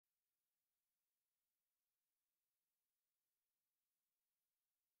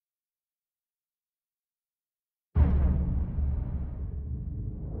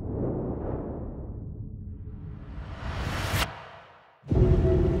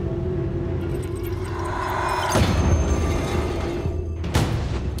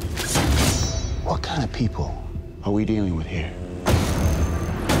people are we dealing with here?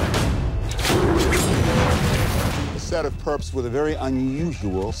 A set of perps with a very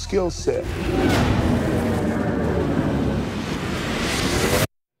unusual skill set.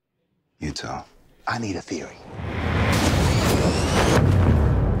 Utah, I need a theory.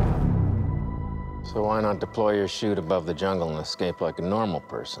 So why not deploy your chute above the jungle and escape like a normal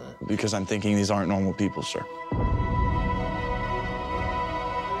person? Because I'm thinking these aren't normal people, sir.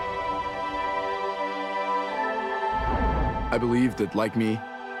 I believe that, like me,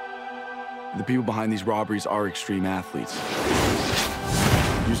 the people behind these robberies are extreme athletes,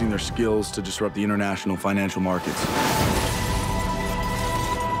 using their skills to disrupt the international financial markets.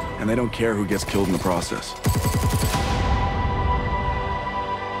 And they don't care who gets killed in the process.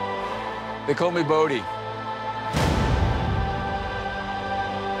 They call me Bodie.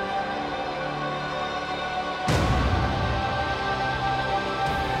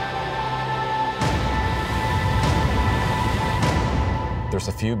 There's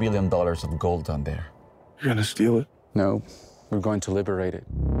a few $1 billion of gold down there. You're gonna steal it? No, we're going to liberate it.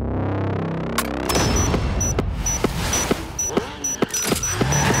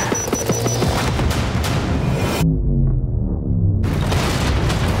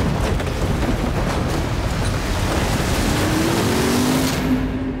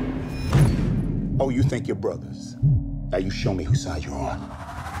 Oh, you think you're brothers? Now you show me whose side you're on.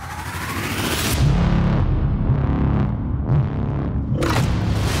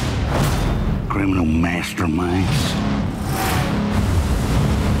 Criminal masterminds.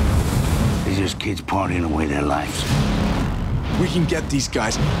 They're just kids partying away their lives. We can get these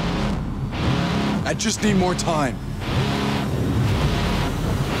guys. I just need more time.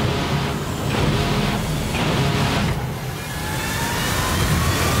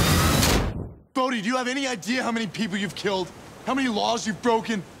 Bodie, do you have any idea how many people you've killed? How many laws you've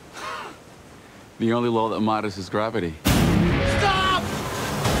broken? The only law that matters is gravity.